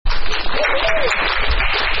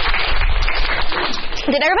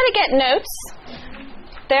Did everybody get notes?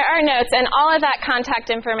 There are notes, and all of that contact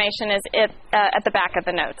information is at the back of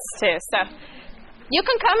the notes, too. So you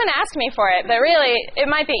can come and ask me for it, but really, it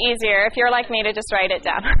might be easier if you're like me to just write it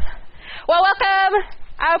down. Well, welcome.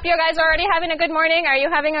 I hope you guys are already having a good morning. Are you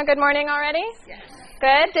having a good morning already? Yes.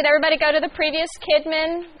 Good. Did everybody go to the previous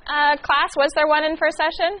KidMin class? Was there one in first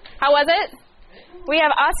session? How was it? We have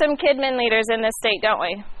awesome KidMin leaders in this state, don't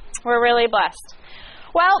we? We're really blessed.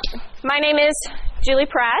 Well, my name is Julie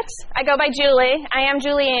Pratt. I go by Julie. I am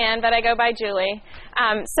Julianne, but I go by Julie.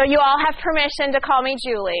 So you all have permission to call me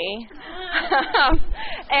Julie.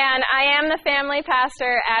 And I am the family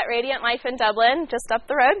pastor at Radiant Life in Dublin, just up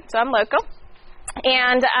the road, so I'm local.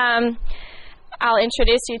 And I'll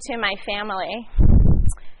introduce you to my family.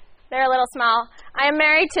 They're a little small. I am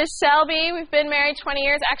married to Shelby. We've been married 20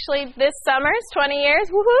 years. Actually, this summer's 20 years.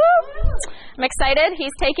 Woohoo! I'm excited.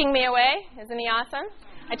 He's taking me away. Isn't he awesome?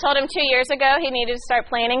 I told him 2 years ago he needed to start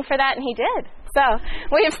planning for that, and he did. So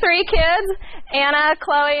we have 3 kids, Anna,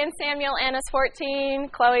 Chloe, and Samuel. Anna's 14.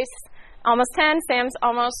 Chloe's almost 10. Sam's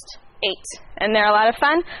almost 8. And they're a lot of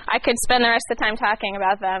fun. I could spend the rest of the time talking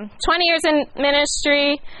about them. 20 years in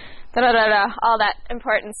ministry, all that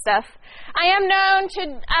important stuff. I am known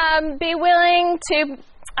to be willing to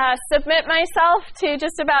submit myself to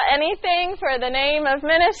just about anything for the name of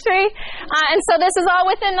ministry. And so this is all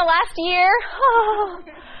within the last year.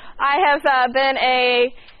 I have been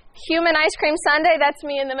a human ice cream sundae. That's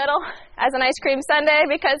me in the middle as an ice cream sundae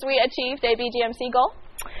because we achieved a BGMC goal.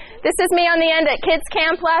 This is me on the end at kids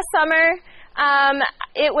camp last summer.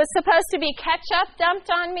 It was supposed to be ketchup dumped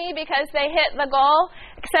on me because they hit the goal,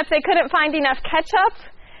 except they couldn't find enough ketchup,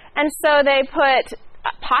 and so they put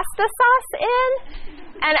pasta sauce in.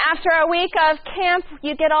 And after a week of camp,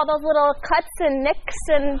 you get all those little cuts and nicks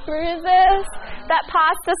and bruises. That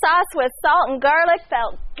pasta sauce with salt and garlic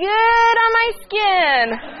felt good on my skin.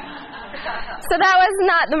 So that was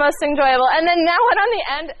not the most enjoyable. And then that one on the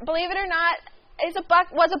end, believe it or not,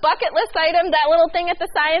 was a bucket list item. That little thing at the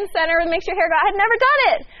Science Center that makes your hair go. I had never done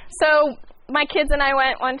it. So my kids and I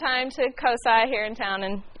went one time to COSI here in town,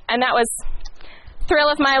 and that was thrill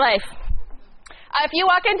of my life. If you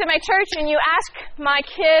walk into my church and you ask my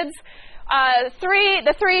kids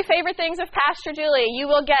the 3 favorite things of Pastor Julie, you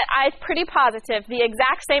will get, I'm pretty positive, the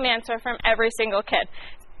exact same answer from every single kid.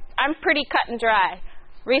 I'm pretty cut and dry.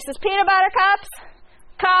 Reese's Peanut Butter Cups,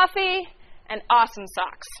 coffee, and awesome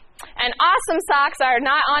socks. And awesome socks are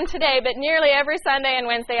not on today, but nearly every Sunday and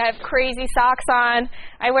Wednesday I have crazy socks on.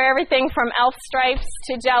 I wear everything from elf stripes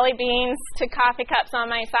to jelly beans to coffee cups on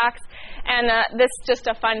my socks. And this is just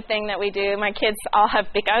a fun thing that we do. My kids all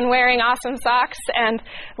have begun wearing awesome socks, and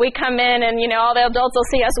we come in and, all the adults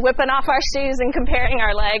will see us whipping off our shoes and comparing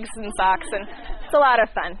our legs and socks. And it's a lot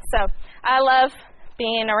of fun. So I love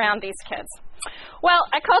being around these kids. Well,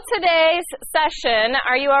 I call today's session,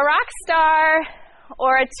 Are You a Rock Star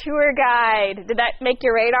or a Tour Guide? Did that make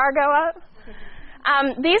your radar go up?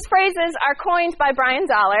 These phrases are coined by Brian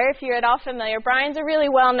Zoller, if you're at all familiar. Brian's a really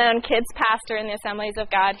well-known kids pastor in the Assemblies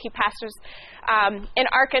of God. He pastors in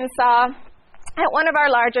Arkansas at one of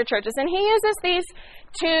our larger churches. And he uses these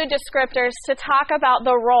 2 descriptors to talk about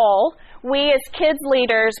the role we as kids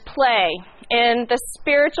leaders play in the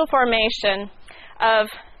spiritual formation of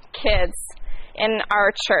kids in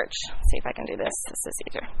our church. Let's see if I can do this. This is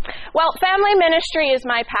easier. Well, family ministry is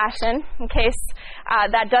my passion, in case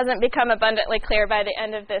that doesn't become abundantly clear by the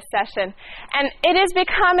end of this session. And it is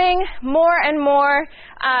becoming more and more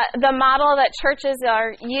the model that churches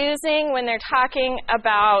are using when they're talking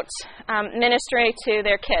about ministry to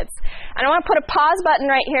their kids. And I want to put a pause button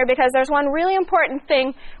right here because there's one really important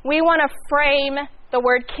thing we want to frame the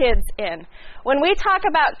word kids in. When we talk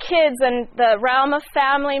about kids in the realm of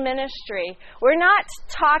family ministry, we're not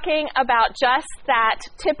talking about just that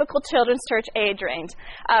typical children's church age range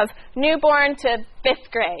of newborn to 5th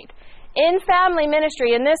grade. In family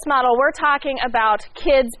ministry, in this model, we're talking about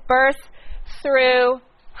kids birth through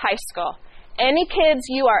high school. Any kids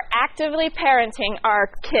you are actively parenting are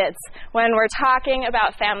kids when we're talking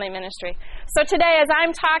about family ministry. So today, as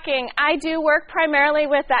I'm talking, I do work primarily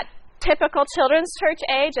with that typical children's church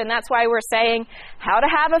age, and that's why we're saying how to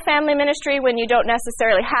have a family ministry when you don't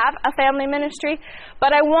necessarily have a family ministry.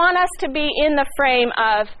 But I want us to be in the frame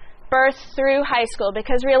of birth through high school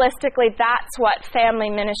because realistically that's what family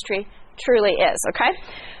ministry truly is, okay?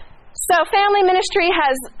 So family ministry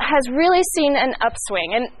has really seen an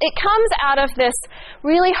upswing, and it comes out of this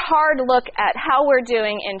really hard look at how we're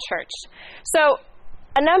doing in church. So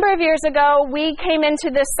a number of years ago, we came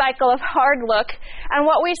into this cycle of hard look, and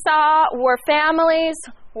what we saw were families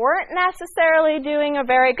weren't necessarily doing a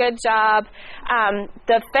very good job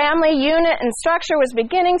The family unit and structure was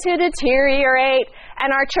beginning to deteriorate,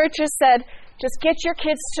 and our churches said, just get your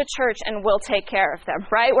kids to church and we'll take care of them,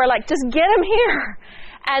 right? We're like, just get them here.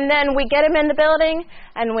 And then we get them in the building,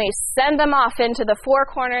 and we send them off into the four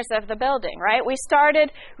corners of the building, right? We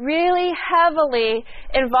started really heavily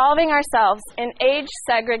involving ourselves in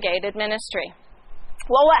age-segregated ministry.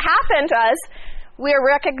 Well, what happened was, we're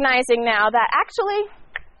recognizing now that actually,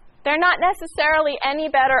 they're not necessarily any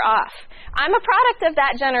better off. I'm a product of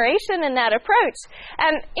that generation and that approach.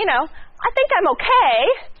 And, I think I'm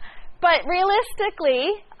okay, but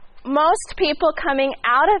realistically, most people coming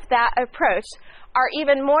out of that approach are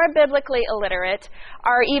even more biblically illiterate,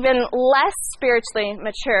 are even less spiritually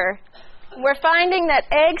mature. We're finding that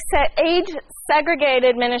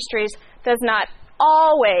age-segregated ministries does not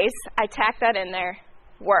always, I tack that in there,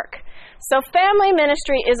 work. So family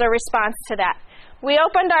ministry is a response to that. We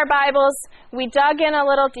opened our Bibles, we dug in a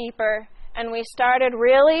little deeper, and we started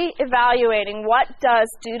really evaluating what does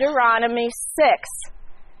Deuteronomy 6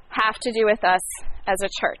 have to do with us as a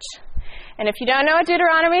church. And if you don't know what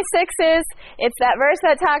Deuteronomy 6 is, it's that verse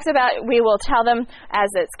that talks about we will tell them as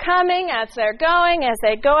it's coming, as they're going, as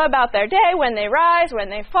they go about their day, when they rise, when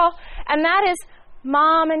they fall. And that is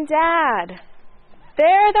mom and dad.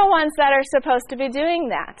 They're the ones that are supposed to be doing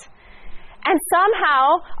that. And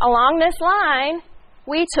somehow, along this line,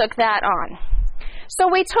 we took that on. So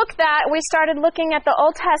we took that, we started looking at the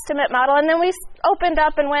Old Testament model, and then we opened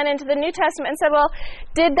up and went into the New Testament and said, well,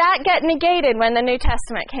 did that get negated when the New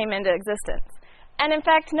Testament came into existence? And in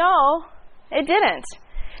fact, no, it didn't.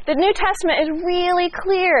 The New Testament is really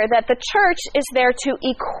clear that the church is there to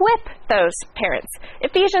equip those parents.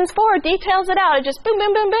 Ephesians 4 details it out. It just boom,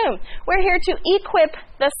 boom, boom, boom. We're here to equip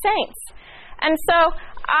the saints. And so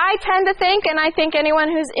I tend to think, and I think anyone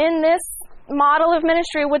who's in this model of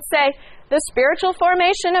ministry would say, the spiritual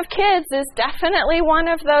formation of kids is definitely one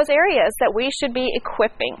of those areas that we should be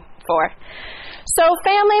equipping for. So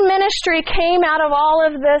family ministry came out of all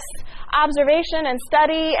of this observation and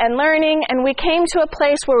study and learning, and we came to a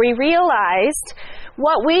place where we realized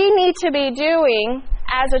what we need to be doing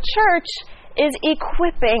as a church is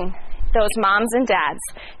equipping those moms and dads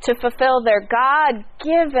to fulfill their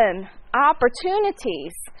God-given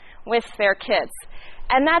opportunities with their kids.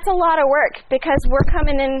 And that's a lot of work because we're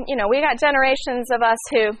coming in, we got generations of us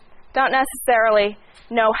who don't necessarily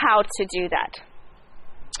know how to do that.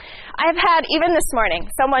 I've had, even this morning,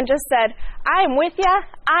 someone just said, I'm with ya,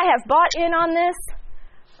 I have bought in on this,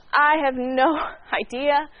 I have no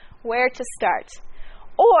idea where to start.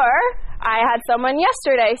 Or, I had someone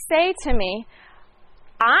yesterday say to me,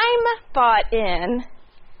 I'm bought in,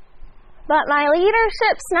 but my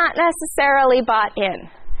leadership's not necessarily bought in.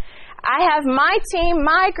 I have my team,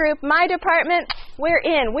 my group, my department, we're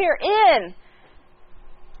in.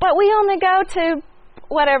 But we only go to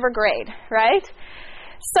whatever grade, right?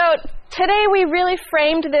 So today we really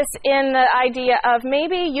framed this in the idea of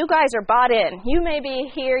maybe you guys are bought in. You may be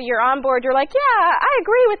here, you're on board, you're like, yeah, I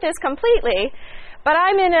agree with this completely, but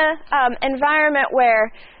I'm in an environment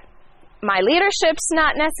where my leadership's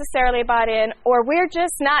not necessarily bought in, or we're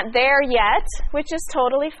just not there yet, which is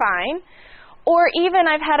totally fine. Or even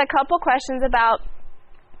I've had a couple questions about,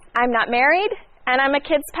 I'm not married and I'm a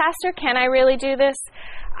kids pastor. Can I really do this?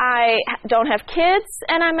 I don't have kids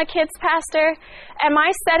and I'm a kids pastor. Am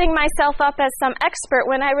I setting myself up as some expert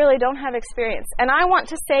when I really don't have experience? And I want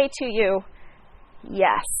to say to you,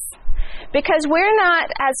 yes. Because we're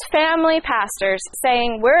not, as family pastors,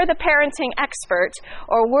 saying we're the parenting expert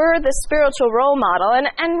or we're the spiritual role model.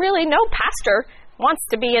 And really no pastor wants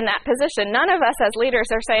to be in that position. None of us as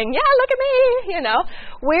leaders are saying, yeah, look at me,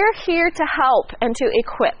 We're here to help and to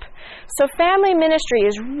equip. So family ministry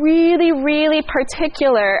is really, really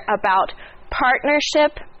particular about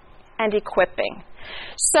partnership and equipping.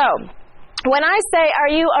 So when I say, are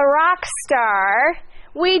you a rock star,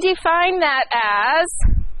 we define that as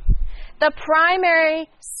the primary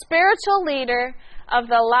spiritual leader of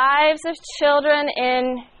the lives of children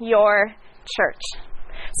in your church.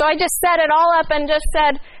 So I just set it all up and just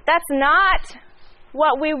said, that's not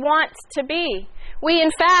what we want to be. We,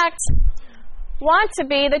 in fact, want to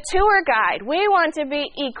be the tour guide. We want to be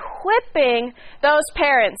equipping those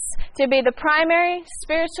parents to be the primary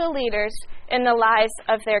spiritual leaders in the lives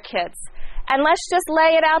of their kids. And let's just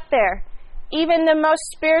lay it out there. Even the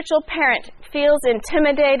most spiritual parent feels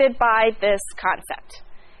intimidated by this concept.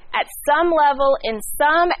 At some level, in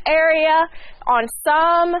some area, on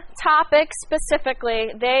some topic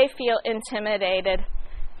specifically, they feel intimidated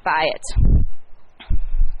by it.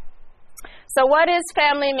 So what is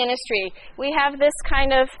family ministry? We have this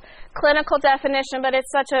kind of clinical definition, but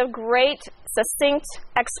it's such a great, succinct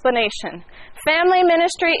explanation. Family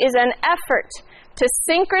ministry is an effort to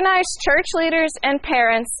synchronize church leaders and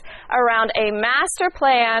parents around a master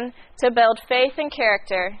plan to build faith and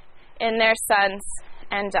character in their sons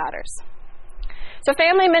and daughters. So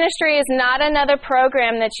family ministry is not another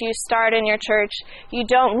program that you start in your church. You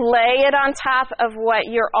don't lay it on top of what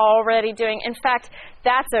you're already doing. In fact,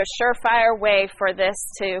 that's a surefire way for this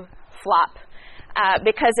to flop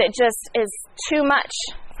because it just is too much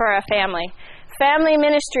for a family. Family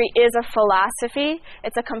ministry is a philosophy.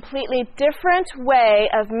 It's a completely different way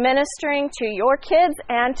of ministering to your kids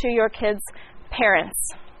and to your kids' parents.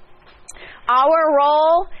 Our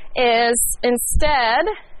role is instead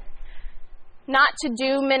not to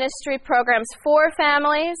do ministry programs for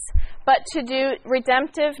families, but to do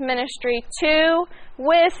redemptive ministry to,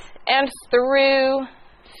 with, and through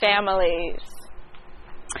families.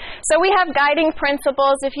 So we have guiding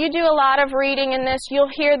principles. If you do a lot of reading in this,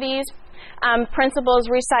 you'll hear these principles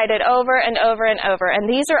recited over and over and over. And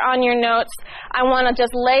these are on your notes. I want to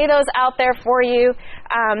just lay those out there for you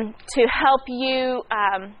to help you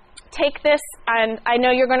take this. And I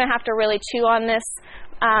know you're going to have to really chew on this.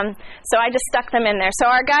 So I just stuck them in there. So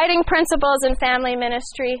our guiding principles in family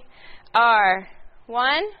ministry are,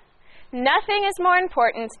 1, nothing is more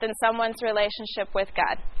important than someone's relationship with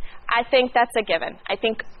God. I think that's a given. I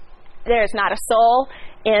think there's not a soul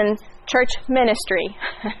in church ministry,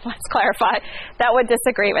 let's clarify, that would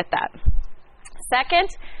disagree with that. Second,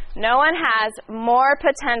 no one has more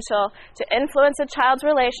potential to influence a child's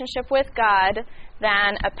relationship with God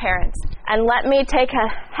than a parent. And let me take a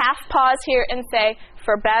half pause here and say,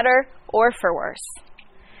 for better or for worse.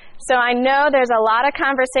 So I know there's a lot of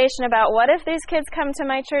conversation about what if these kids come to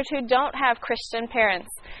my church who don't have Christian parents.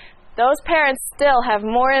 Those parents still have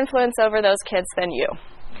more influence over those kids than you.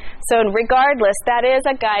 So regardless, that is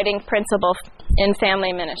a guiding principle in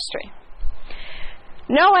family ministry.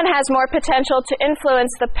 No one has more potential to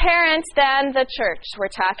influence the parent than the church. We're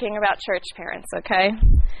talking about church parents, okay?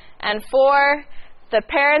 And 4, the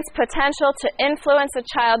parent's potential to influence a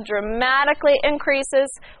child dramatically increases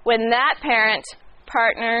when that parent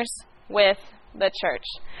partners with the church.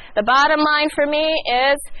 The bottom line for me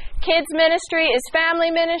is kids ministry is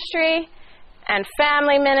family ministry, and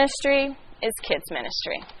family ministry is kids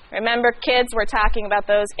ministry. Remember, kids, we're talking about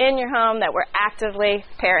those in your home that we're actively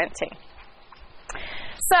parenting.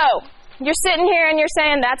 So, you're sitting here and you're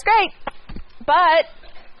saying, that's great, but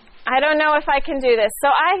I don't know if I can do this. So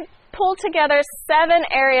I pulled together 7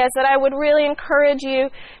 areas that I would really encourage you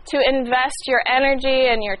to invest your energy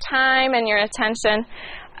and your time and your attention.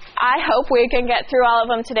 I hope we can get through all of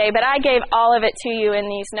them today, but I gave all of it to you in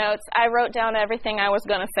these notes. I wrote down everything I was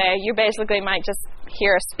going to say. You basically might just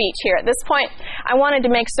hear a speech here. At this point, I wanted to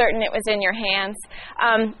make certain it was in your hands.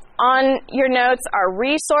 On your notes are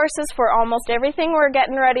resources for almost everything we're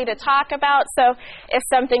getting ready to talk about. So if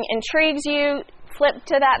something intrigues you, flip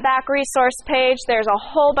to that back resource page. There's a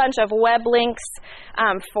whole bunch of web links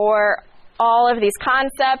for all of these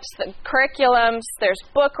concepts, the curriculums, there's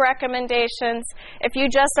book recommendations. If you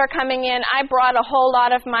just are coming in, I brought a whole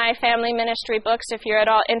lot of my family ministry books if you're at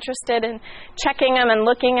all interested in checking them and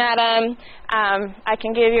looking at them. I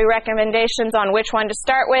can give you recommendations on which one to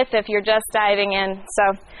start with if you're just diving in.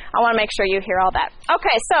 So I want to make sure you hear all that.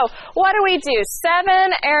 Okay, so what do we do? 7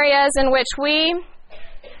 areas in which we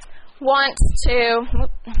want to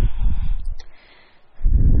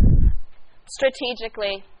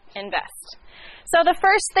strategically invest. So the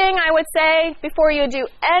first thing I would say before you do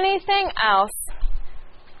anything else,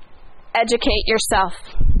 educate yourself.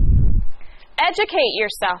 Educate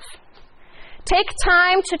yourself. Take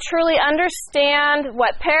time to truly understand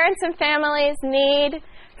what parents and families need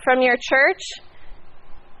from your church.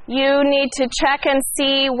 You need to check and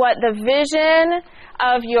see what the vision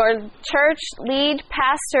of your church lead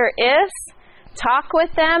pastor is. Talk with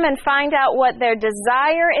them and find out what their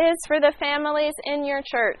desire is for the families in your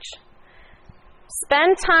church.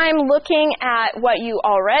 Spend time looking at what you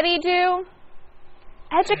already do.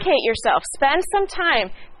 Educate yourself. Spend some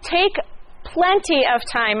time. Take plenty of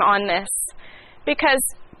time on this. Because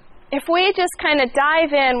if we just kind of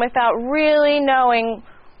dive in without really knowing,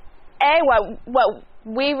 A, what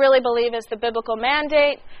we really believe is the biblical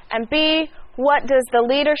mandate, and B, what does the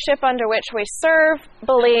leadership under which we serve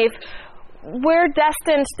believe, we're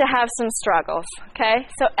destined to have some struggles, okay?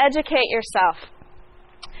 So educate yourself.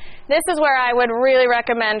 This is where I would really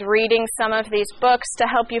recommend reading some of these books to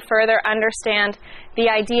help you further understand the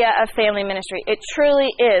idea of family ministry. It truly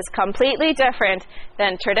is completely different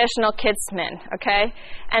than traditional kids' min, okay?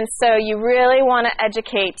 And so you really want to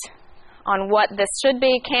educate on what this should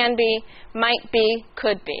be, can be, might be,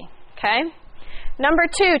 could be. Okay? Number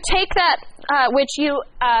 2, take that which you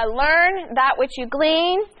learn, that which you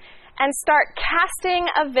glean, and start casting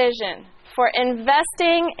a vision for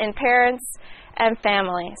investing in parents and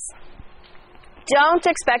families. Don't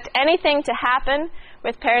expect anything to happen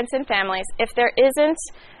with parents and families if there isn't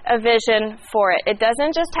a vision for it. It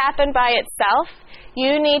doesn't just happen by itself.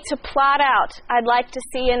 You need to plot out, I'd like to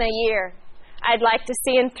see in a year. I'd like to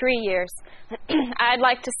see in 3 years. I'd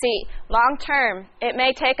like to see long term. It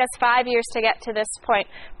may take us 5 years to get to this point,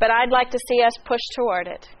 but I'd like to see us push toward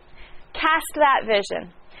it. Cast that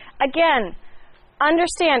vision. Again,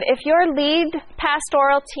 understand, if your lead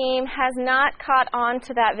pastoral team has not caught on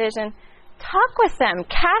to that vision, talk with them,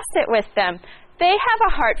 cast it with them. They have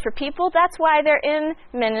a heart for people. That's why they're in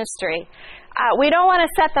ministry. We don't want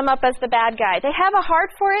to set them up as the bad guy. They have a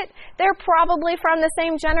heart for it. They're probably from the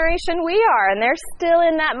same generation we are, and they're still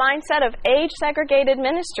in that mindset of age-segregated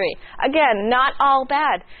ministry. Again, not all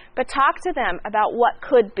bad, but talk to them about what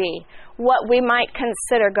could be, what we might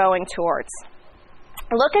consider going towards.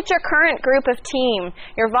 Look at your current group of team,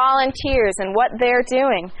 your volunteers, and what they're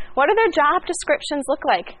doing. What do their job descriptions look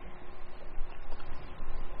like?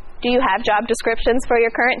 Do you have job descriptions for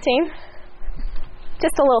your current team?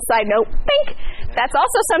 Just a little side note. Think. That's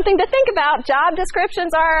also something to think about. Job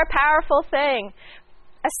descriptions are a powerful thing.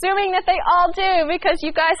 Assuming that they all do, because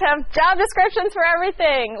you guys have job descriptions for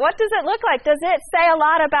everything. What does it look like? Does it say a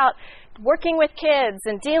lot about working with kids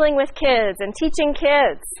and dealing with kids and teaching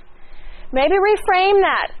kids? Maybe reframe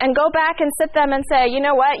that and go back and sit them and say, you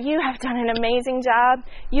know what? You have done an amazing job.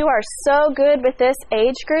 You are so good with this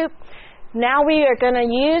age group. Now we are going to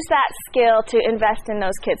use that skill to invest in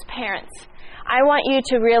those kids' parents. I want you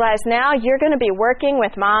to realize now you're going to be working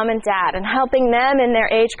with mom and dad and helping them in their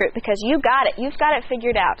age group because you got it. You've got it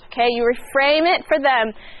figured out. Okay? You reframe it for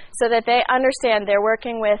them so that they understand they're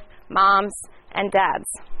working with moms and dads.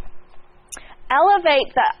 Elevate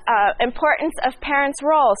the importance of parents'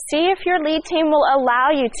 role. See if your lead team will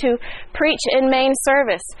allow you to preach in main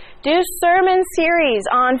service. Do sermon series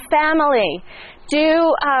on family.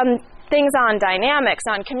 Do things on dynamics,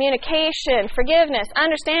 on communication, forgiveness,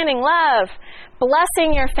 understanding, love,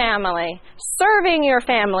 blessing your family, serving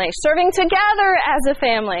together as a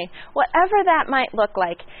family. Whatever that might look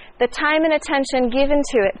like, the time and attention given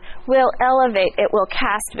to it will elevate, it will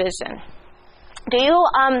cast vision. Do you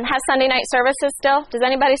have Sunday night services still? Does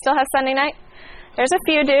anybody still have Sunday night? There's a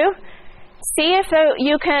few do. See if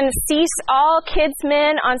you can cease all kids'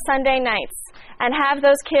 men on Sunday nights and have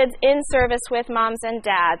those kids in service with moms and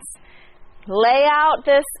dads. Lay out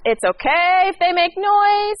this, it's okay if they make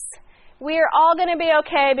noise. We're all going to be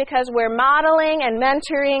okay because we're modeling and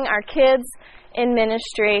mentoring our kids in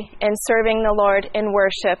ministry, in serving the Lord, in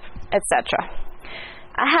worship, etc.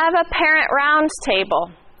 I have a parent round table.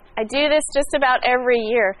 I do this just about every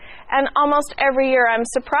year, and almost every year I'm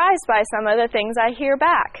surprised by some of the things I hear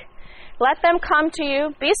back. Let them come to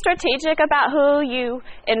you. Be strategic about who you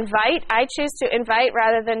invite. I choose to invite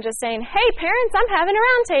rather than just saying, hey, parents, I'm having a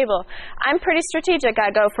round table. I'm pretty strategic.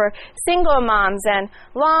 I go for single moms and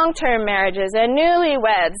long-term marriages and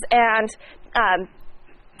newlyweds and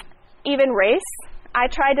even race. I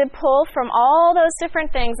try to pull from all those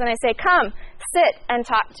different things, and I say, come, sit and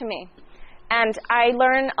talk to me. And I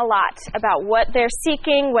learn a lot about what they're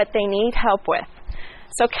seeking, what they need help with.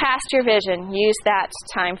 So cast your vision. Use that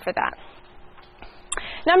time for that.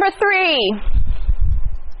 Number 3,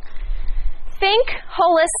 think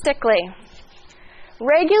holistically.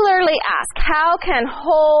 Regularly ask, how can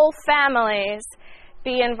whole families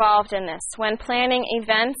be involved in this when planning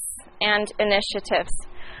events and initiatives?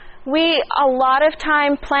 We a lot of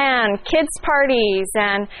time plan kids' parties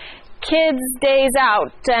and kids' days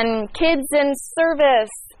out and kids in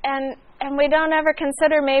service, and we don't ever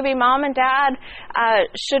consider maybe mom and dad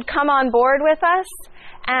should come on board with us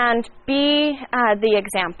and be the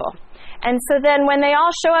example. And so then when they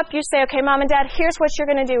all show up, you say, okay, mom and dad, here's what you're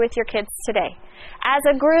going to do with your kids today. As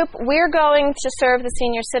a group, we're going to serve the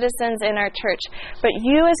senior citizens in our church, but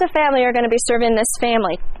you as a family are going to be serving this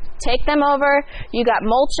family. Take them over. You got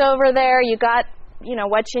mulch over there. You got,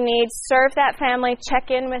 what you need. Serve that family.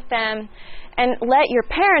 Check in with them. And let your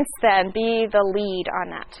parents then be the lead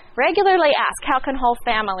on that. Regularly ask, how can whole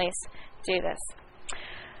families do this?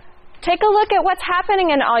 Take a look at what's happening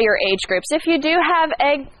in all your age groups. If you do have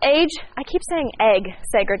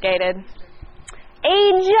age-segregated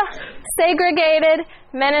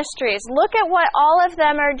ministries, look at what all of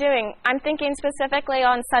them are doing. I'm thinking specifically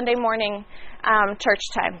on Sunday morning church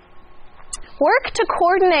time. Work to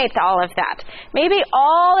coordinate all of that. Maybe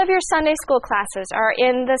all of your Sunday school classes are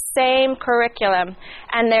in the same curriculum,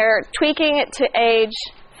 and they're tweaking it to age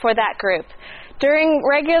for that group. During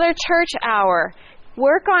regular church hour,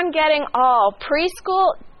 work on getting all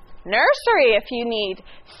preschool, nursery if you need,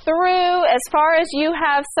 through as far as you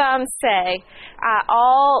have some say,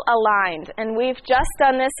 all aligned. And we've just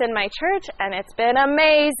done this in my church, and it's been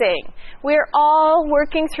amazing. We're all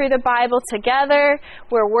working through the Bible together.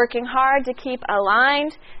 We're working hard to keep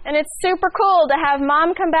aligned. And it's super cool to have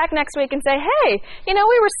Mom come back next week and say, hey, we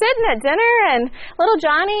were sitting at dinner, and little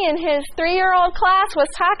Johnny in his 3-year-old class was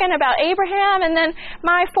talking about Abraham, and then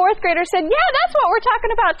my 4th grader said, yeah, that's what we're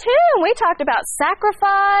talking about too. And we talked about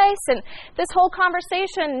sacrifice, and this whole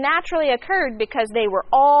conversation naturally occurred because they were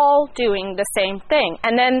all doing the same thing.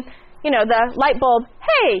 And then, the light bulb,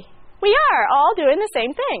 hey, we are all doing the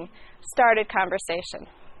same thing, started conversation.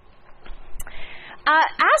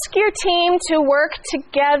 Ask your team to work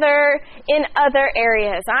together in other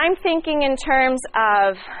areas. I'm thinking in terms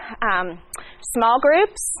of small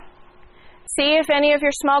groups. See if any of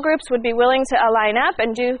your small groups would be willing to align up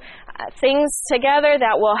and do things together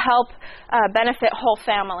that will help benefit whole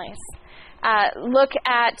families. Look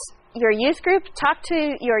at your youth group, talk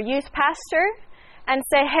to your youth pastor, and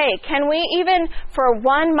say, hey, can we even for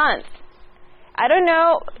 1 month, I don't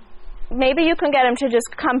know, maybe you can get them to just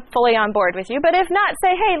come fully on board with you, but if not,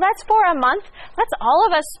 say, hey, for a month, let's all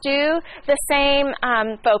of us do the same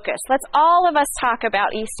focus. Let's all of us talk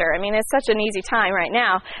about Easter. I mean, it's such an easy time right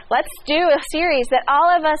now. Let's do a series that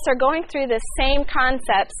all of us are going through the same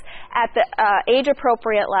concepts at the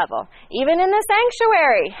age-appropriate level. Even in the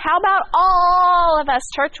sanctuary, how about all of us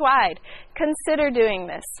church-wide? Consider doing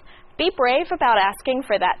this. Be brave about asking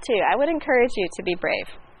for that, too. I would encourage you to be brave.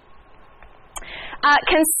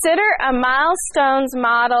 Consider a milestones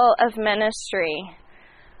model of ministry.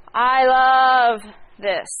 I love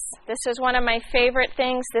this. This is one of my favorite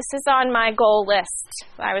things. This is on my goal list.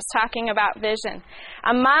 I was talking about vision.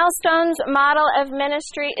 A milestones model of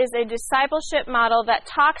ministry is a discipleship model that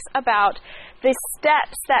talks about the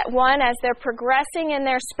steps that one, as they're progressing in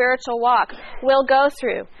their spiritual walk, will go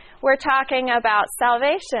through. We're talking about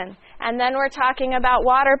salvation, and then we're talking about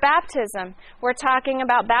water baptism. We're talking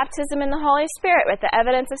about baptism in the Holy Spirit with the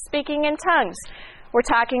evidence of speaking in tongues. We're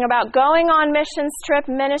talking about going on missions trip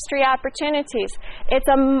ministry opportunities. It's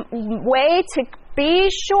a way to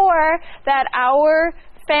be sure that our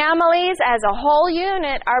families as a whole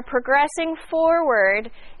unit are progressing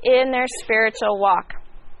forward in their spiritual walk.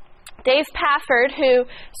 Dave Pafford, who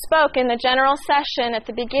spoke in the general session at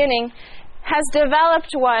the beginning, has developed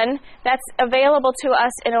one that's available to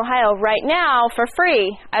us in Ohio right now for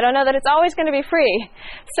free. I don't know that it's always going to be free.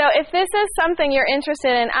 So if this is something you're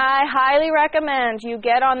interested in, I highly recommend you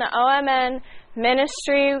get on the OMN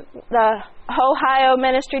Ministry, the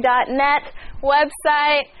ohioministry.net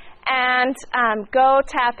website, and go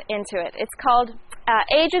tap into it. It's called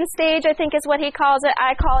Age and Stage, I think is what he calls it.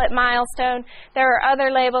 I call it Milestone. There are other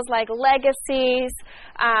labels like Legacies.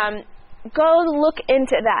 Go look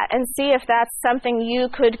into that and see if that's something you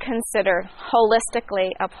could consider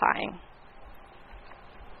holistically applying.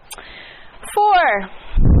 4,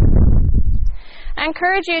 I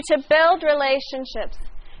encourage you to build relationships.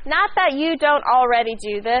 Not that you don't already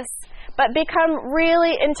do this, but become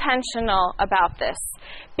really intentional about this.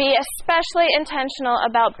 Be especially intentional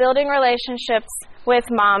about building relationships with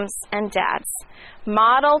moms and dads.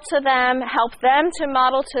 Model to them, help them to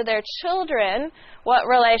model to their children what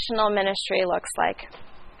relational ministry looks like.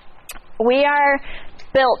 We are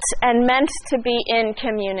built and meant to be in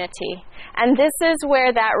community. And this is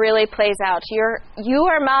where that really plays out. You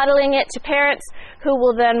are modeling it to parents who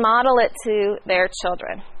will then model it to their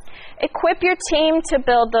children. Equip your team to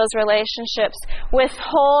build those relationships with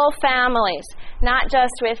whole families, not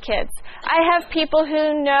just with kids. I have people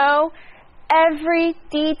who know every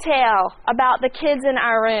detail about the kids in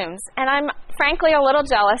our rooms. And I'm frankly a little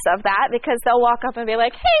jealous of that because they'll walk up and be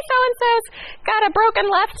like, hey, so-and-so's got a broken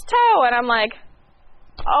left toe. And I'm like,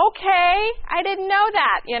 okay, I didn't know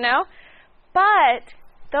that, But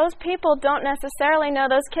those people don't necessarily know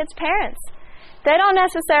those kids' parents. They don't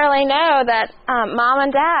necessarily know that mom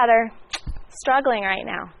and dad are struggling right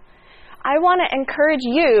now. I want to encourage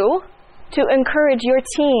you to encourage your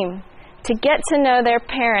team to get to know their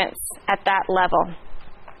parents at that level.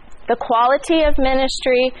 The quality of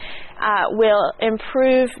ministry will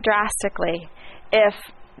improve drastically if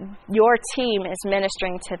your team is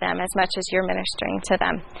ministering to them as much as you're ministering to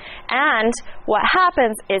them. And what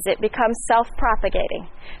happens is it becomes self-propagating.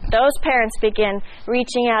 Those parents begin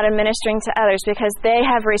reaching out and ministering to others because they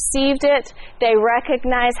have received it. They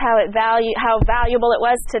recognize how valuable it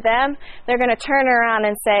was to them. They're going to turn around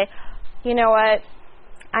and say, you know what?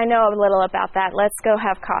 I know a little about that. Let's go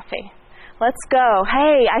have coffee. Let's go.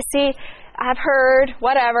 Hey, I've heard,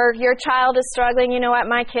 whatever, your child is struggling. You know what?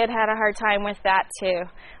 My kid had a hard time with that too,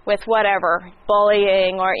 with whatever,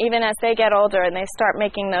 bullying, or even as they get older and they start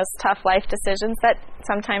making those tough life decisions that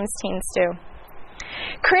sometimes teens do.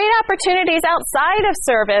 Create opportunities outside of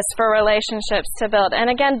service for relationships to build. And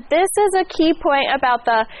again, this is a key point about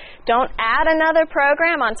don't add another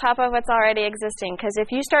program on top of what's already existing. Because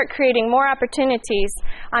if you start creating more opportunities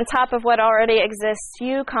on top of what already exists,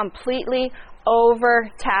 you completely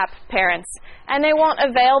over-tap parents. And they won't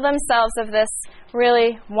avail themselves of this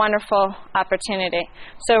really wonderful opportunity.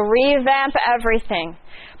 So revamp everything.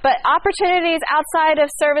 But opportunities outside of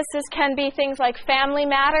services can be things like family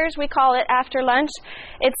matters. We call it after lunch.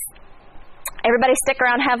 It's everybody stick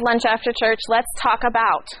around, have lunch after church. Let's talk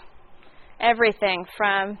about everything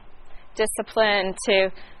from discipline to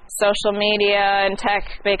social media and tech,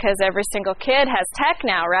 because every single kid has tech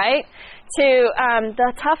now, right? To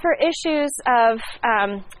the tougher issues of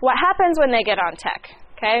what happens when they get on tech.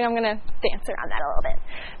 Okay, I'm going to dance around that a little bit.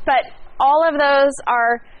 But all of those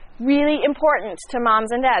are really important to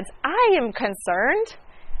moms and dads. I am concerned.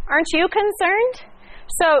 Aren't you concerned?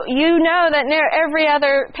 So you know that every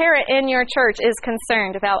other parent in your church is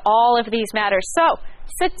concerned about all of these matters. So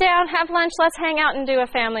sit down, have lunch, let's hang out and do a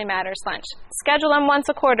Family Matters lunch. Schedule them once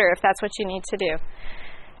a quarter if that's what you need to do.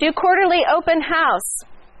 Do quarterly open house.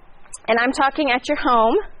 And I'm talking at your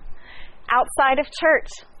home, outside of church.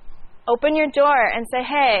 Open your door and say,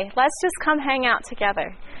 hey, let's just come hang out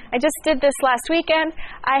together. I just did this last weekend.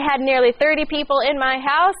 I had nearly 30 people in my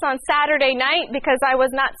house on Saturday night because I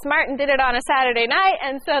was not smart and did it on a Saturday night.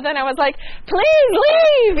 And so then I was like, please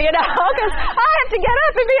leave, because I have to get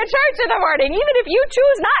up and be at church in the morning, even if you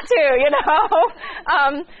choose not to,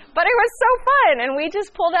 But it was so fun. And we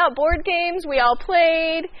just pulled out board games. We all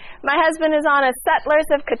played. My husband is on a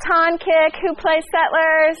Settlers of Catan kick. Who plays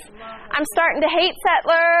Settlers? I'm starting to hate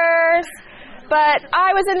Settlers. But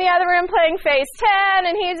I was in the other room playing Phase 10,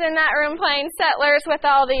 and he's in that room playing Settlers with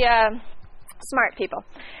all the smart people.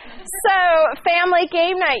 So, family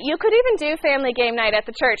game night. You could even do family game night at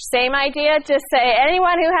the church. Same idea. Just say,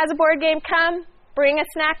 anyone who has a board game, come. Bring a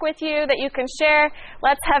snack with you that you can share.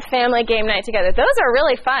 Let's have family game night together. Those are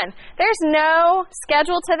really fun. There's no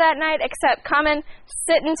schedule to that night except coming,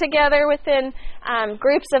 sitting together within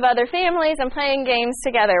groups of other families and playing games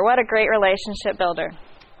together. What a great relationship builder.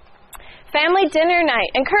 Family dinner night.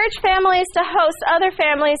 Encourage families to host other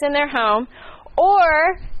families in their home,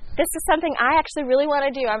 or this is something I actually really want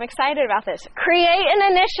to do. I'm excited about this. Create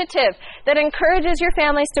an initiative that encourages your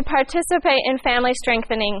families to participate in family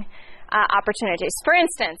strengthening opportunities. For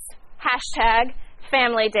instance, hashtag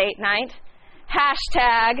family date night,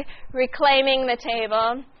 hashtag reclaiming the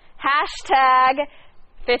table, hashtag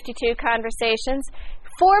 52 conversations.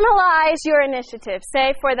 Formalize your initiative.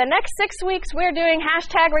 Say, for the next 6 weeks, we're doing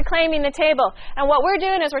hashtag reclaiming the table. And what we're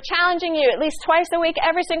doing is we're challenging you at least twice a week,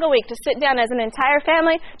 every single week, to sit down as an entire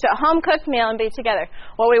family to a home-cooked meal and be together.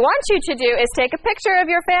 What we want you to do is take a picture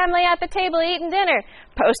of your family at the table eating dinner.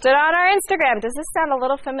 Post it on our Instagram. Does this sound a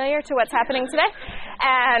little familiar to what's happening today?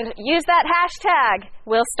 And use that hashtag.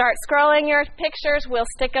 We'll start scrolling your pictures.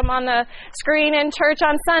 We'll stick them on the screen in church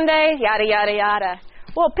on Sunday, yada, yada, yada.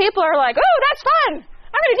 Well, people are like, oh, that's fun.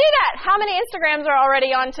 I'm going to do that. How many Instagrams are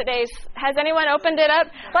already on today's? Has anyone opened it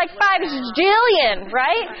up? Like 5 jillion,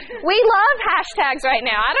 right? We love hashtags right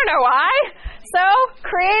now. I don't know why. So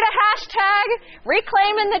create a hashtag,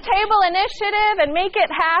 reclaiming the table initiative, and make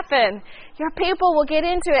it happen. Your people will get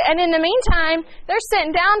into it. And in the meantime, they're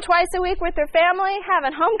sitting down twice a week with their family,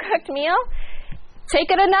 having home-cooked meal. Take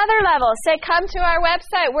it another level. Say, come to our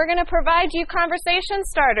website. We're going to provide you conversation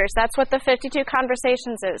starters. That's what the 52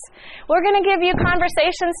 Conversations is. We're going to give you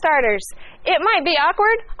conversation starters. It might be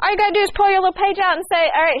awkward. All you got to do is pull your little page out and say,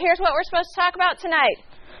 all right, here's what we're supposed to talk about tonight.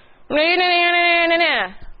 What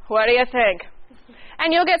do you think?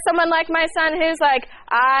 And you'll get someone like my son who's like,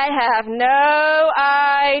 I have no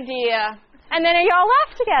idea. And then you all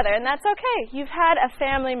laugh together, and that's okay. You've had a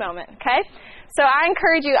family moment, okay? So I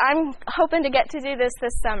encourage you, I'm hoping to get to do this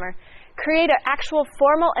summer. Create an actual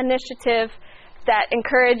formal initiative that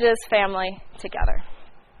encourages family together.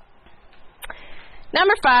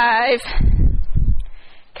 Number 5,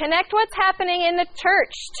 connect what's happening in the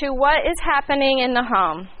church to what is happening in the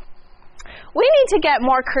home. We need to get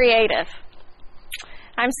more creative.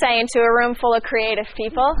 I'm saying to a room full of creative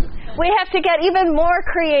people. We have to get even more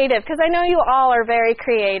creative, because I know you all are very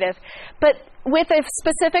creative. But with a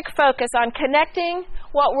specific focus on connecting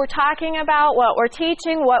what we're talking about, what we're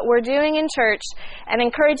teaching, what we're doing in church, and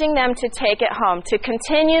encouraging them to take it home, to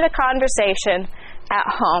continue the conversation at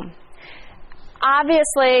home.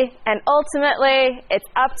 Obviously, and ultimately, it's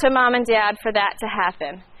up to mom and dad for that to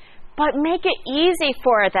happen. But make it easy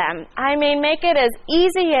for them. I mean, make it as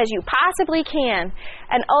easy as you possibly can.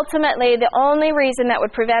 And ultimately, the only reason that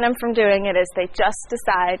would prevent them from doing it is they just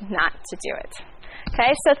decide not to do it.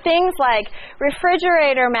 Okay, so things like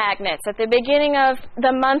refrigerator magnets at the beginning of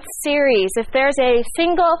the month series. If there's a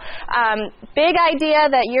single big idea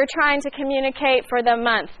that you're trying to communicate for the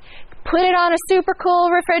month, put it on a super cool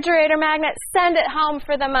refrigerator magnet, send it home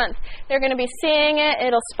for the month. They're going to be seeing it.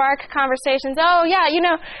 It'll spark conversations. Oh, yeah, you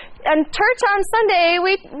know, in church on Sunday,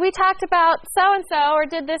 we talked about so-and-so or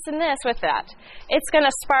did this and this with that. It's going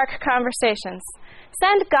to spark conversations.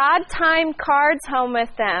 Send God time cards home with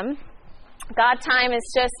them. God time is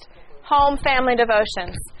just home family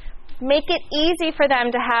devotions. Make it easy for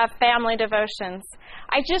them to have family devotions.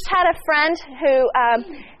 I just had a friend who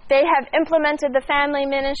they have implemented the family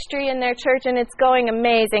ministry in their church, and it's going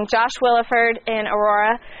amazing. Josh Williford in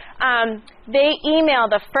Aurora. They email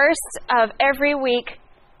the first of every week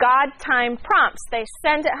God time prompts. They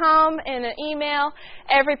send it home in an email.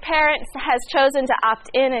 Every parent has chosen to opt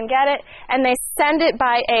in and get it, and they send it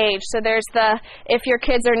by age. So there's if your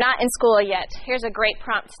kids are not in school yet, here's a great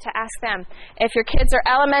prompt to ask them. If your kids are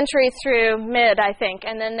elementary through mid, I think,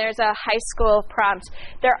 and then there's a high school prompt.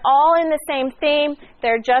 They're all in the same theme.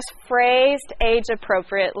 They're just phrased age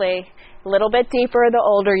appropriately. A little bit deeper the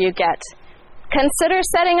older you get. Consider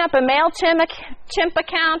setting up a MailChimp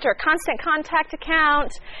account or Constant Contact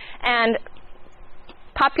account and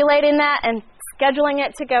populating that and scheduling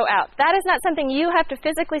it to go out. That is not something you have to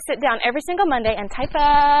physically sit down every single Monday and type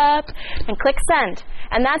up and click send.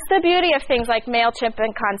 And that's the beauty of things like MailChimp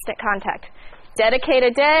and Constant Contact. Dedicate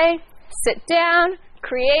a day, sit down,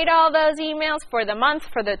 create all those emails for the month,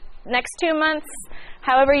 for the next 2 months,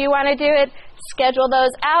 however you want to do it. Schedule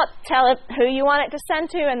those out, tell it who you want it to send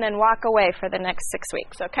to, and then walk away for the next 6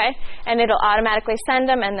 weeks, okay? And it'll automatically send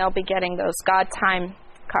them, and they'll be getting those God time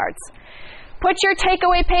cards. Put your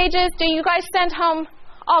takeaway pages. Do you guys send home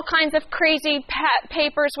all kinds of crazy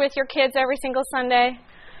papers with your kids every single Sunday?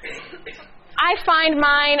 I find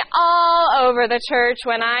mine all over the church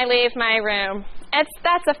when I leave my room.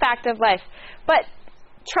 That's a fact of life. But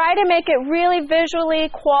try to make it really visually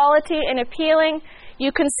quality and appealing.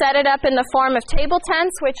 You can set it up in the form of table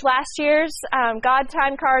tents, which last year's God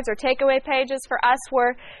time cards or takeaway pages for us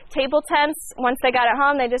were table tents. Once they got it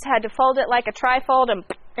home, they just had to fold it like a trifold and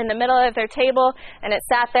in the middle of their table, and it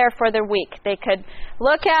sat there for the week. They could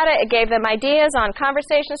look at it. It gave them ideas on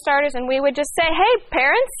conversation starters, and we would just say, hey,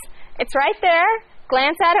 parents, it's right there.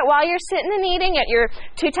 Glance at it while you're sitting and eating at your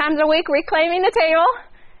 2 times a week reclaiming the table.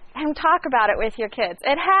 And talk about it with your kids.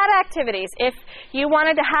 It had activities. If you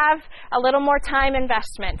wanted to have a little more time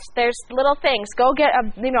investment, there's little things. Go get a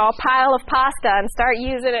pile of pasta and start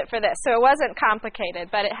using it for this. So it wasn't complicated,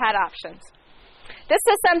 but it had options. This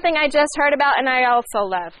is something I just heard about and I also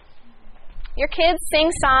love. Your kids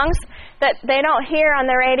sing songs that they don't hear on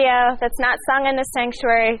the radio, that's not sung in the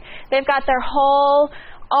sanctuary. They've got their whole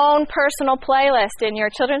own personal playlist in your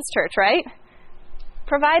children's church, right?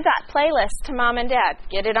 Provide that playlist to mom and dad.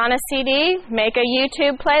 Get it on a CD. Make a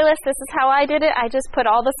YouTube playlist. This is how I did it. I just put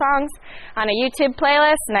all the songs on a YouTube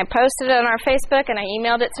playlist, and I posted it on our Facebook, and I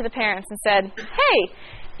emailed it to the parents and said, hey,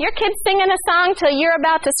 your kid's singing a song till you're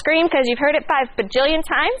about to scream because you've heard it 5 bajillion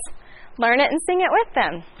times. Learn it and sing it with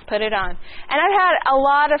them. Put it on. And I've had a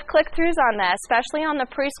lot of click-throughs on that, especially on the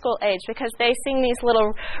preschool age, because they sing these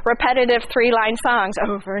little repetitive 3-line songs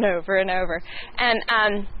over and over and over. And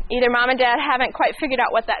either mom and dad haven't quite figured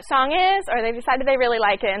out what that song is, or they decided they really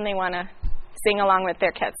like it and they want to sing along with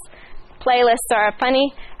their kids. Playlists are a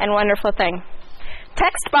funny and wonderful thing.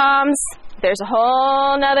 Text bombs. There's a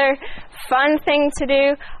whole other fun thing to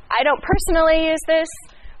do. I don't personally use this,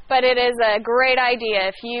 but it is a great idea.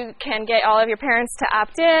 If you can get all of your parents to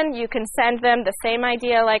opt in, you can send them the same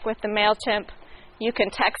idea like with the MailChimp. You can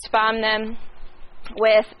text bomb them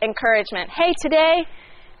with encouragement. Hey, today,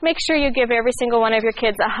 make sure you give every single one of your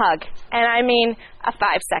kids a hug. And I mean a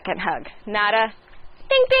 5-second hug, not a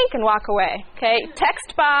ding, ding, and walk away. Okay?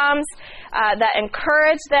 Text bombs that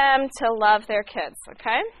encourage them to love their kids.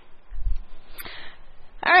 Okay?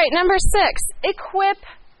 All right, number 6, equip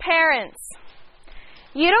parents.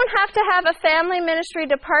 You don't have to have a family ministry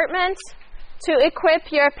department to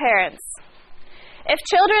equip your parents. If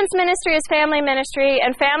children's ministry is family ministry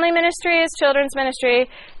and family ministry is children's ministry,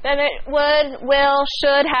 then it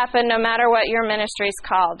should happen no matter what your ministry is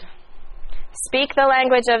called. Speak the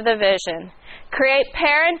language of the vision. Create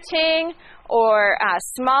parenting or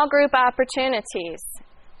small group opportunities.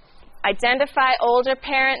 Identify older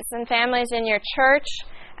parents and families in your church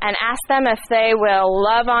and ask them if they will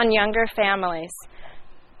love on younger families.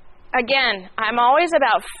 Again, I'm always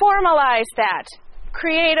about formalize that.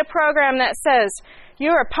 Create a program that says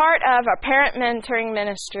you are part of a parent mentoring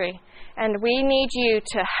ministry and we need you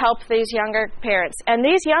to help these younger parents. And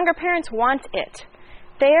these younger parents want it.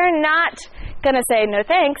 They are not going to say, no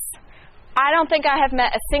thanks. I don't think I have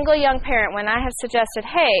met a single young parent when I have suggested,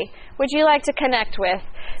 hey, would you like to connect with,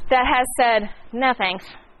 that has said, no thanks.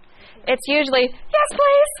 It's usually, yes,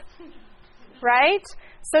 please. Right?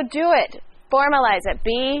 So do it. Formalize it.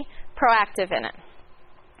 Be proactive in it.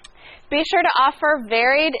 Be sure to offer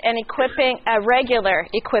varied and regular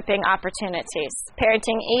equipping opportunities.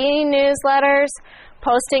 Parenting e-newsletters,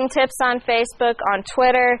 posting tips on Facebook, on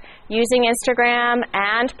Twitter, using Instagram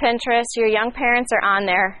and Pinterest. Your young parents are on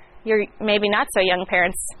there. Your maybe not so young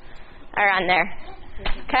parents are on there.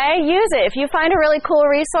 Okay? Use it. If you find a really cool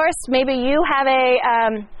resource, maybe you have a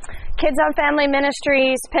Kids on Family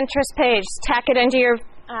Ministries Pinterest page. Tack it into your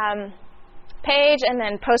page and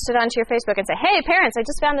then post it onto your Facebook and say, hey, parents, I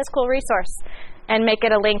just found this cool resource, and make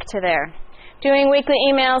it a link to there. Doing weekly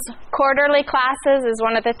emails, quarterly classes is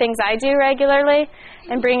one of the things I do regularly,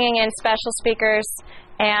 and bringing in special speakers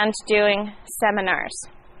and doing seminars.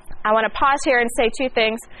 I want to pause here and say two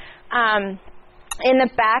things. In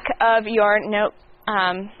the back of your note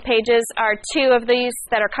pages are two of these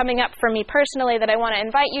that are coming up for me personally that I want to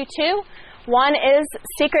invite you to. One is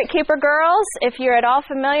Secret Keeper Girls. If you're at all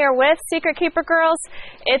familiar with Secret Keeper Girls,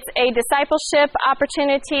 it's a discipleship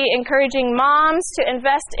opportunity encouraging moms to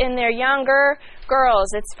invest in their younger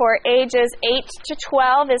girls. It's for ages 8 to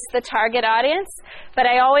 12 is the target audience. But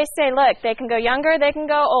I always say, look, they can go younger, they can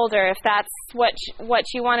go older if that's what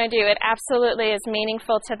you want to do. It absolutely is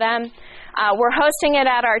meaningful to them. We're hosting it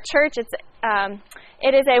at our church.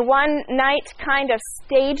 It is a one-night kind of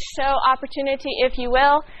stage show opportunity, if you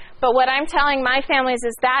will. But what I'm telling my families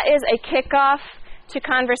is that is a kickoff to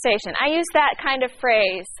conversation. I use that kind of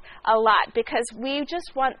phrase a lot because we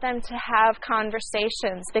just want them to have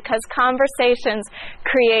conversations, because conversations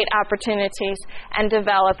create opportunities and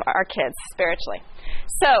develop our kids spiritually.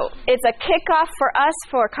 So it's a kickoff for us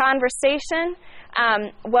for conversation.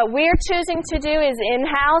 What we're choosing to do is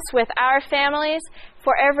in-house with our families.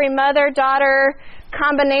 For every mother-daughter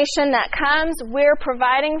combination that comes, we're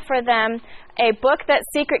providing for them a book that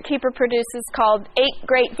Secret Keeper produces called 8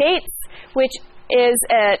 Great Dates, which is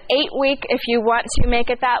an 8-week, if you want to make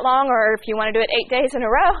it that long, or if you want to do it 8 days in a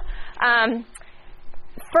row,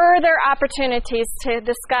 further opportunities to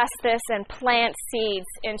discuss this and plant seeds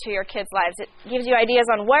into your kids' lives. It gives you ideas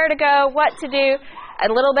on where to go, what to do, a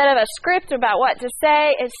little bit of a script about what to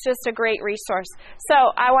say. It's just a great resource. So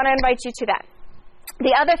I want to invite you to that.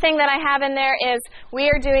 The other thing that I have in there is we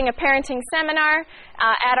are doing a parenting seminar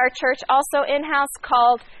at our church, also in-house,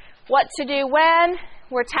 called What to Do When.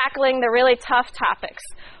 We're tackling the really tough topics: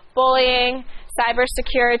 bullying,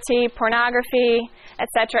 cybersecurity, pornography,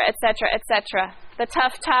 etc., etc., etc. The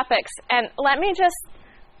tough topics. And let me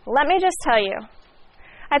just tell you.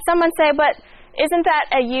 I had someone say, but isn't that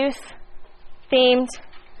a youth-themed?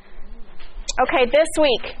 Okay, this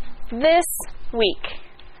week,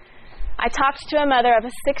 I talked to a mother of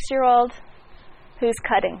a 6-year-old who's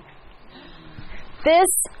cutting. This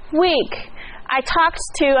week, I talked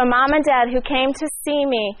to a mom and dad who came to see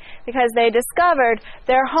me because they discovered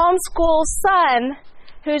their homeschool son,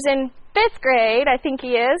 who's in 5th grade, I think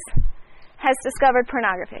he is, has discovered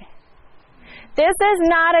pornography. This is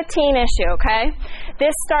not a teen issue, okay?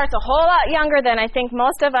 This starts a whole lot younger than I think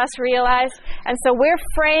most of us realize. And so we're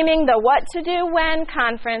framing the What to Do When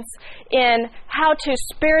conference in how to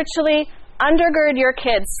spiritually undergird your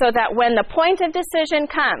kids so that when the point of decision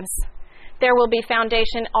comes, there will be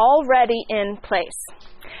foundation already in place.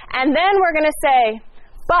 And then we're going to say,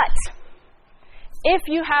 but if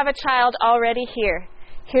you have a child already here,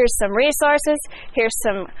 here's some resources, here's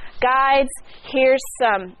some guides, here's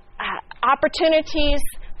some opportunities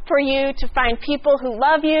for you to find people who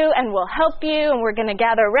love you and will help you, and we're going to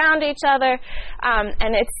gather around each other,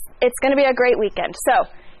 and it's going to be a great weekend. So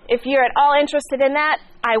if you're at all interested in that,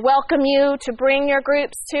 I welcome you to bring your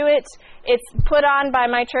groups to it. It's put on by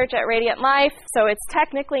my church at Radiant Life, so it's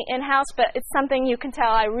technically in-house, but it's something you can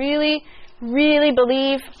tell I really, really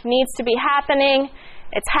believe needs to be happening.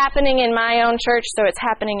 It's happening in my own church, so it's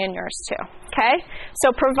happening in yours too. Okay?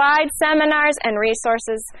 So provide seminars and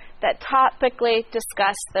resources that topically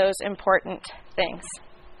discuss those important things.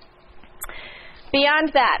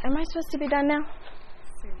 Beyond that, am I supposed to be done now?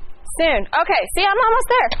 Soon. Okay, see, I'm almost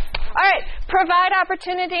there. All right, provide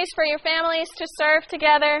opportunities for your families to serve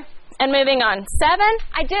together. And moving on. 7,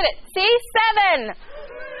 I did it. See, 7.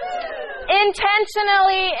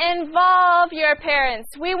 Intentionally involve your parents.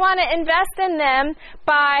 We want to invest in them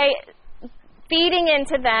by feeding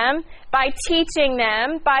into them, by teaching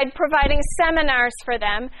them, by providing seminars for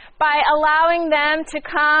them, by allowing them to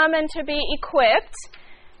come and to be equipped,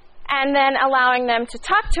 and then allowing them to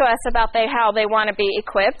talk to us about how they want to be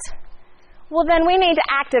equipped. Well, then we need to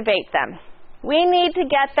activate them. We need to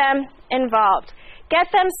get them involved. Get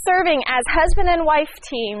them serving as husband and wife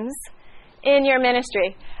teams in your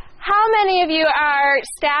ministry. How many of you are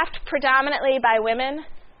staffed predominantly by women?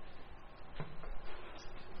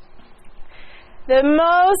 The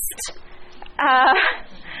most,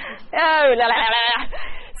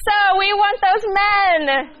 So we want those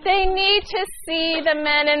men. They need to see the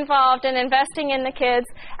men involved in investing in the kids.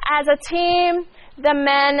 As a team, the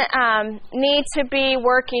men need to be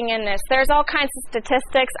working in this. There's all kinds of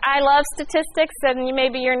statistics. I love statistics, and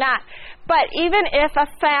maybe you're not. But even if a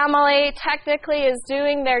family technically is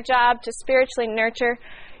doing their job to spiritually nurture,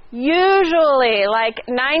 usually, like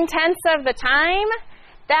 9/10 of the time,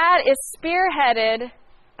 that is spearheaded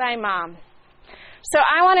by mom. So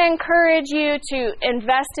I want to encourage you to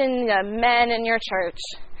invest in the men in your church.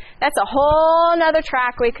 That's a whole other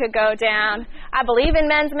track we could go down. I believe in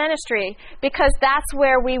men's ministry because that's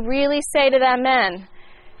where we really say to them men,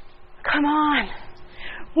 come on,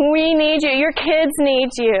 we need you. Your kids need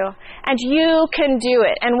you, and you can do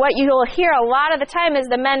it. And what you'll hear a lot of the time is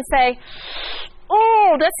the men say,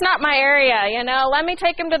 oh, that's not my area, let me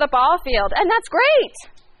take him to the ball field. And that's great.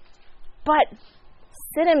 But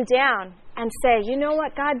sit him down and say, you know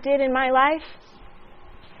what God did in my life?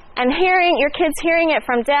 And your kids hearing it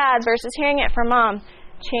from dad versus hearing it from mom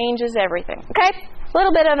changes everything. Okay? A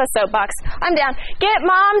little bit of a soapbox. I'm down. Get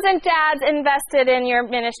moms and dads invested in your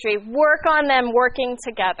ministry. Work on them working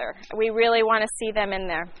together. We really want to see them in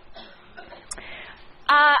there.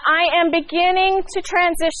 I am beginning to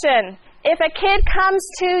transition. If a kid comes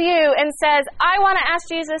to you and says, I want to ask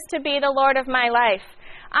Jesus to be the Lord of my life,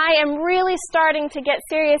 I am really starting to get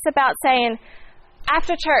serious about saying,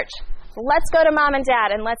 after church, let's go to mom and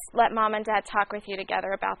dad and let's let mom and dad talk with you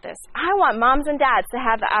together about this. I want moms and dads to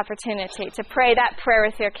have the opportunity to pray that prayer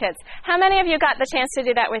with your kids. How many of you got the chance to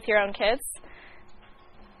do that with your own kids?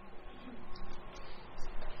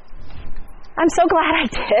 I'm so glad I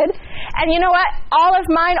did. And you know what? All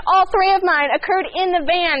 3 of mine occurred in the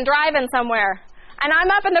van driving somewhere. And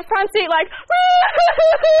I'm up in the front seat like, okay,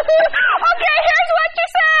 here's what you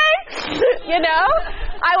say.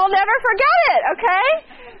 I will never forget it, okay?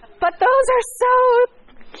 But those are so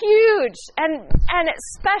huge and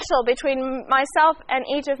it's special between myself and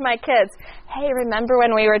each of my kids. Hey, remember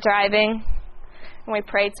when we were driving and we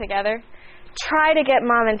prayed together? Try to get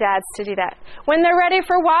mom and dads to do that. When they're ready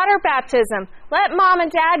for water baptism, let mom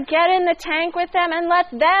and dad get in the tank with them and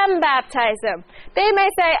let them baptize them. They may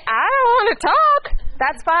say, I don't want to talk.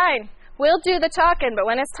 That's fine. We'll do the talking, but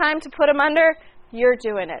when it's time to put them under, you're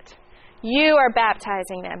doing it. You are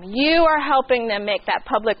baptizing them. You are helping them make that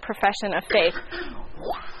public profession of faith.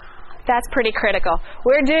 That's pretty critical.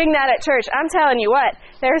 We're doing that at church. I'm telling you what,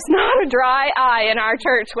 there's not a dry eye in our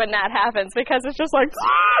church when that happens because it's just like,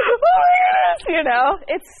 oh my goodness,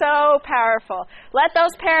 It's so powerful. Let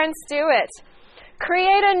those parents do it.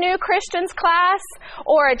 Create a new Christians class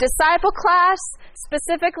or a disciple class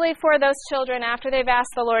specifically for those children after they've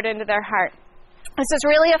asked the Lord into their heart. This is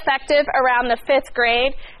really effective around the 5th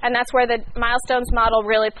grade, and that's where the Milestones model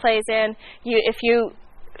really plays in. If you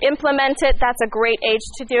implement it, that's a great age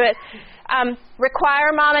to do it.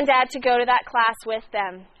 Require mom and dad to go to that class with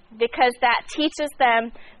them because that teaches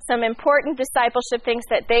them some important discipleship things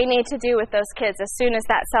that they need to do with those kids as soon as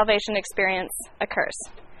that salvation experience occurs.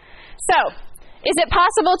 So, is it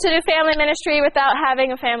possible to do family ministry without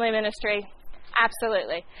having a family ministry?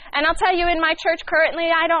 Absolutely. And I'll tell you, in my church currently,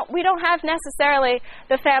 we don't have necessarily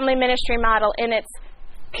the family ministry model in its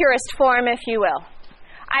purest form, if you will.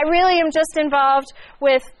 I really am just involved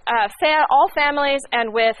with all families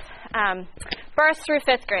and with birth through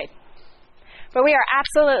 5th grade. But we are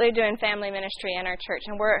absolutely doing family ministry in our church,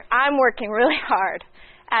 and I'm working really hard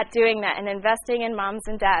at doing that and investing in moms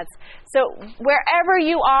and dads. So wherever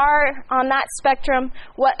you are on that spectrum,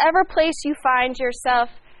 whatever place you find yourself,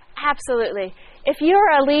 absolutely. If you're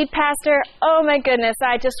a lead pastor, oh my goodness,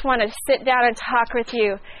 I just want to sit down and talk with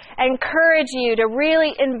you. I encourage you to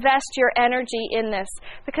really invest your energy in this,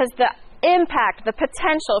 because the impact, the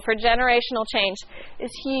potential for generational change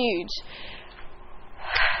is huge.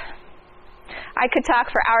 I could talk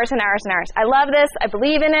for hours and hours and hours. I love this. I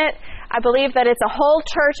believe in it. I believe that it's a whole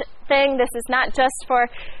church thing. This is not just for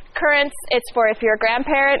currents. It's for if you're a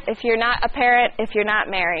grandparent, if you're not a parent, if you're not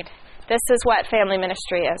married. This is what family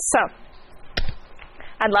ministry is. So,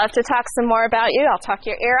 I'd love to talk some more about you. I'll talk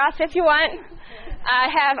your ear off if you want. I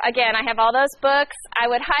have all those books. I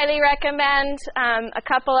would highly recommend a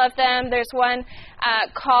couple of them. There's one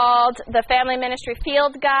called The Family Ministry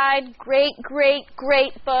Field Guide. Great, great,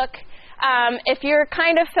 great book. If you're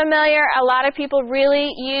kind of familiar, a lot of people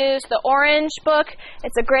really use the Orange book.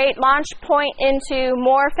 It's a great launch point into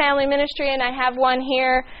more family ministry, and I have one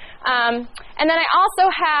here. And then I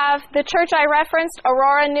also have the church I referenced,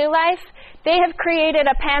 Aurora New Life. They have created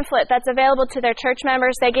a pamphlet that's available to their church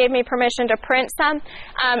members. They gave me permission to print some,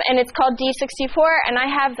 and it's called D64, and I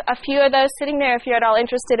have a few of those sitting there if you're at all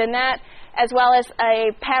interested in that, as well as a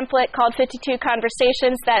pamphlet called 52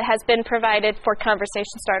 Conversations that has been provided for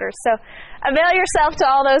conversation starters. So avail yourself to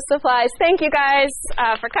all those supplies. Thank you guys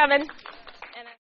for coming.